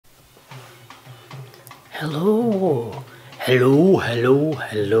Hello, hello, hello,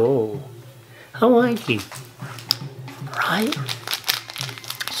 hello. How are you? Right,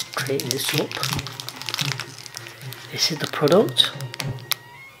 straighten this up. This is the product.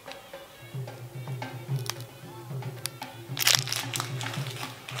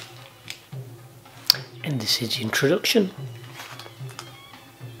 And this is the introduction.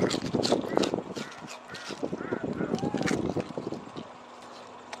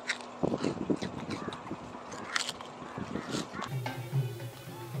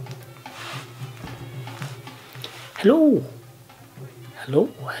 Hello, hello,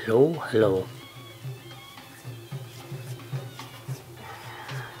 hello, hello.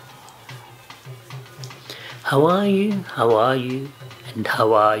 How are you? How are you? And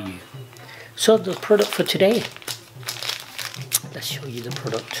how are you? So the product for today, let's show you the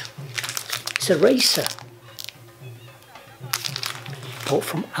product. It's a racer. Bought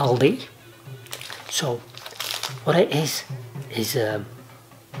from Aldi. So what it is a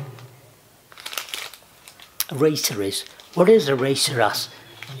racer is. What is a racer, as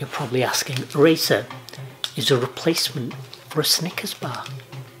you're probably asking? A racer is a replacement for a Snickers bar.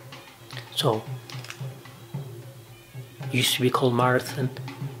 So it used to be called Marathon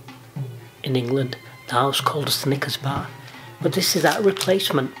in England, now it's called a Snickers bar, but this is that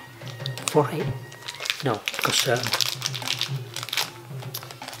replacement for it. No, because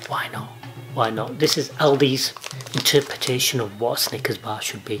why not? Why not? This is Aldi's interpretation of what a Snickers bar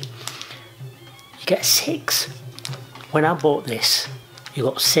should be. You get 6. When I bought this, you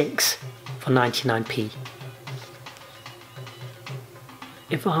got 6 for 99p.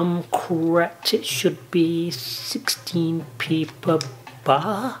 If I'm correct, it should be 16p per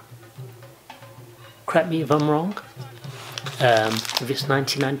bar. Correct me if I'm wrong. If it's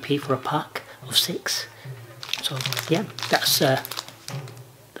 99p for a pack of 6. So yeah, that's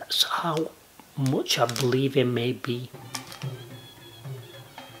how much I believe it may be.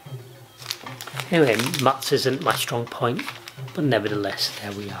 Anyway, maths isn't my strong point, but nevertheless,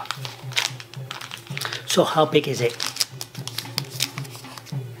 there we are. So how big is it?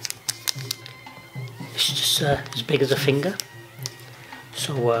 It's just as big as a finger.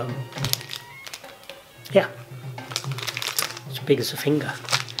 So yeah, as big as a finger.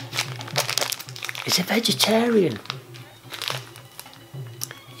 Is it vegetarian?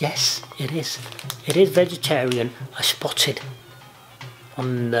 Yes, it is. It is vegetarian. I spotted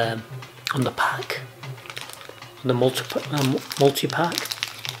on the pack, on the multi-pack.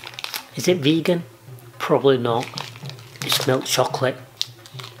 Is it vegan? Probably not. It's milk chocolate.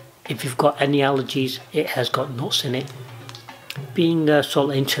 If you've got any allergies, it has got nuts in it. Being a sort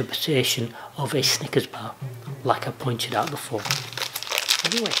of interpretation of a Snickers bar, like I pointed out before.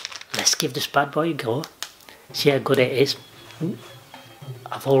 Anyway, let's give this bad boy a go. See how good it is.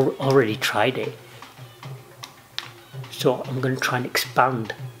 I've already tried it, so I'm going to try and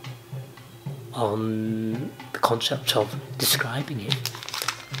expand on the concept of describing it.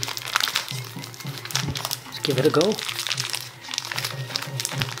 Let's give it a go.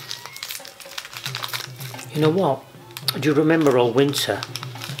 You know what? Do you remember all winter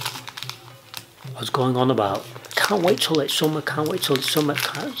I was going on about? Can't wait till it's summer, can't wait till it's summer.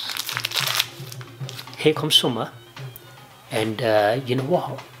 Here comes summer, and you know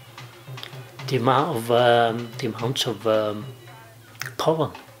what? The amount of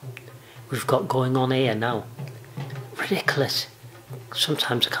pollen we've got going on here now, ridiculous.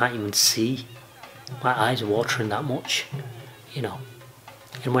 Sometimes I can't even see. My eyes are watering that much, you know.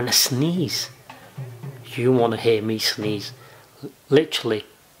 And when I sneeze, you want to hear me sneeze, literally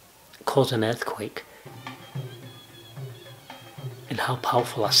cause an earthquake. And how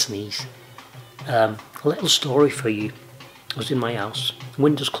powerful I sneeze. A little story for you. I was in my house,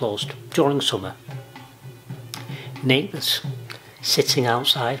 windows closed, during summer. Neighbours sitting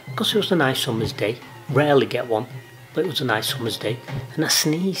outside, because it was a nice summer's day. Rarely get one, but it was a nice summer's day. And I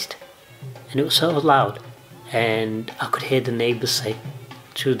sneezed, and it was so loud. And I could hear the neighbours say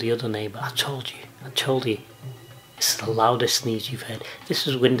to the other neighbour, I told you, it's the loudest sneeze you've heard. This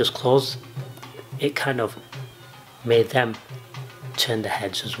is windows closed. It kind of made them turn their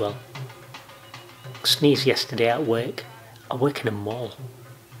heads as well. Sneezed yesterday at work. I work in a mall.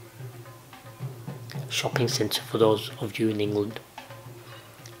 Shopping centre for those of you in England.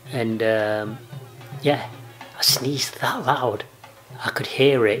 And yeah, I sneezed that loud. I could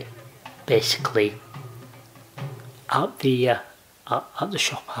hear it basically out the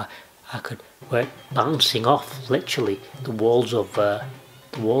shop. I could work bouncing off literally the walls of the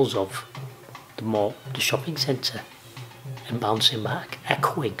mall, the shopping centre, and bouncing back,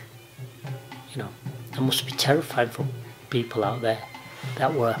 echoing. You know, that must be terrifying for people out there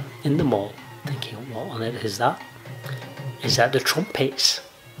that were in the mall thinking, what on earth is that? Is that the trumpets?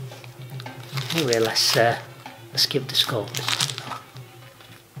 Anyway, let's give this a go.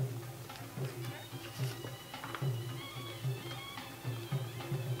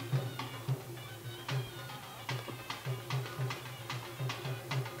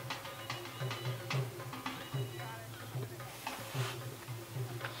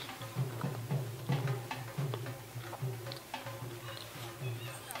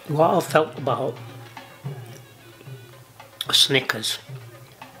 What I felt about a Snickers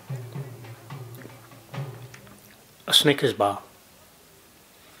bar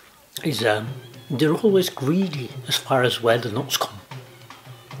is they're always greedy as far as where the nuts come.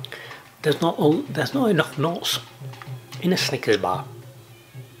 There's not enough nuts in a Snickers bar.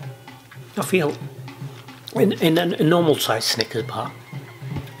 I feel in a normal size Snickers bar,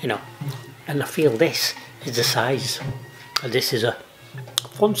 you know, and I feel this is the size. This is a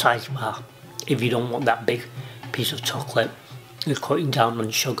fun size bar if you don't want that big piece of chocolate. You're cutting down on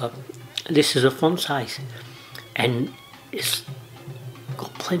sugar. This is a fun size, and it's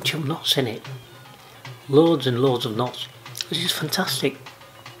got plenty of nuts in it. Loads and loads of nuts, which is fantastic.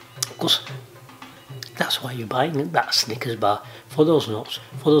 Because that's why you're buying that Snickers bar, for those nuts,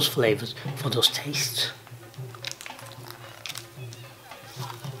 for those flavours, for those tastes.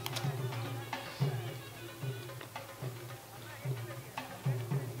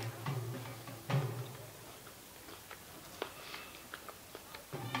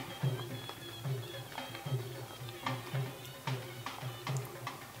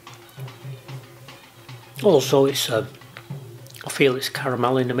 Also, it's I feel it's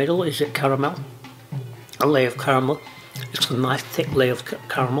caramel in the middle. Is it caramel? A layer of caramel. It's a nice thick layer of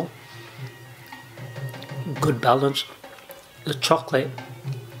caramel. Good balance. The chocolate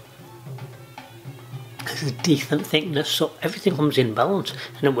has a decent thickness, so everything comes in balance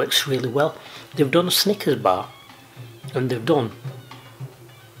and it works really well. They've done a Snickers bar and they've done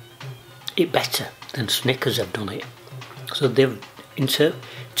it better than Snickers have done it. So they've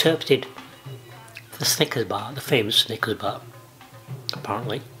interpreted the Snickers bar, the famous Snickers bar,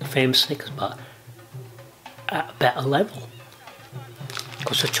 apparently, the famous Snickers bar, at a better level.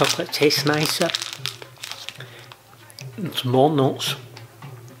 Because the chocolate tastes nicer, it's more nuts,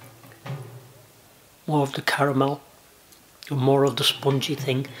 more of the caramel, and more of the spongy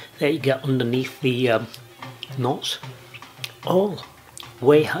thing that you get underneath the nuts. All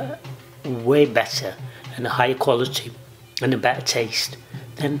way better and a higher quality and a better taste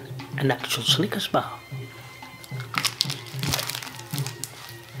than an actual Snickers bar.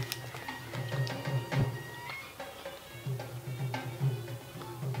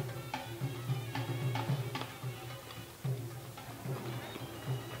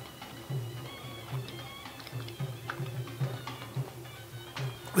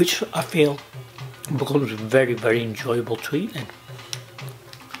 Which I feel becomes very, very enjoyable to eat then.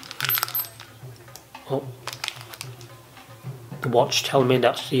 Oh, the watch tells me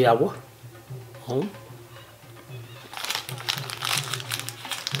that's the hour. Oh.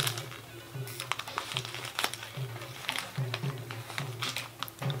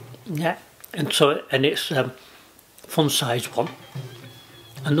 Yeah, and it's a fun sized one.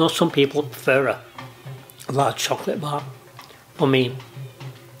 I know some people prefer a large chocolate bar. For me,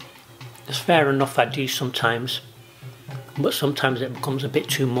 it's fair enough, I do sometimes, but sometimes it becomes a bit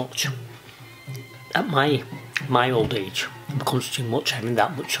too much. At my old age, it becomes too much having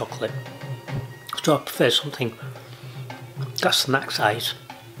that much chocolate. So I prefer something that's snack size,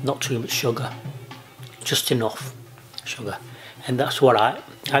 not too much sugar, just enough sugar. And that's what I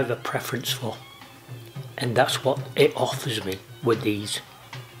have a preference for. And that's what it offers me with these.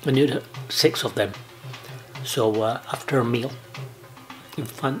 I need 6 of them. So after a meal, you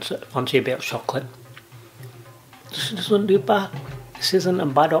fancy a bit of chocolate, this doesn't do bad. This isn't a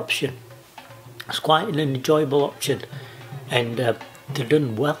bad option. It's quite an enjoyable option, and they've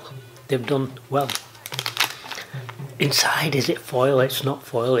done well. They've done well. Inside, is it foil? It's not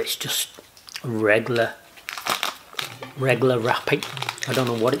foil. It's just regular wrapping. I don't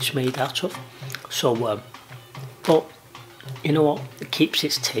know what it's made out of. So, but you know what? It keeps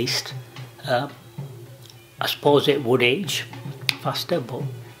its taste. I suppose it would age faster, but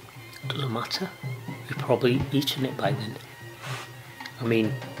it doesn't matter. We've probably eaten it by then. I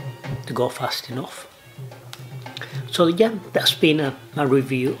mean, to go fast enough. So yeah, that's been my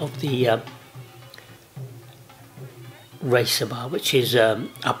review of the Racer bar, which is, I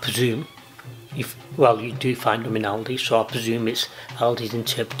presume, you do find them in Aldi, so I presume it's Aldi's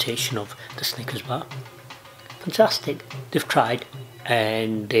interpretation of the Snickers bar. Fantastic. They've tried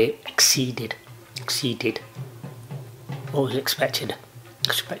and they exceeded what was expected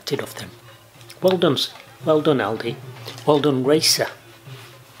of them. Well done Aldi. Well done Racer.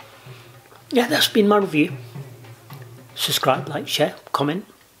 Yeah, that's been my review. Subscribe, like, share, comment.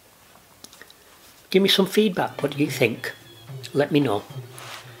 Give me some feedback. What do you think? Let me know.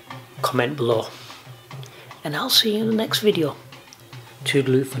 Comment below. And I'll see you in the next video.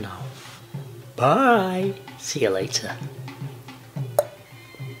 Toodaloo for now. Bye. See you later.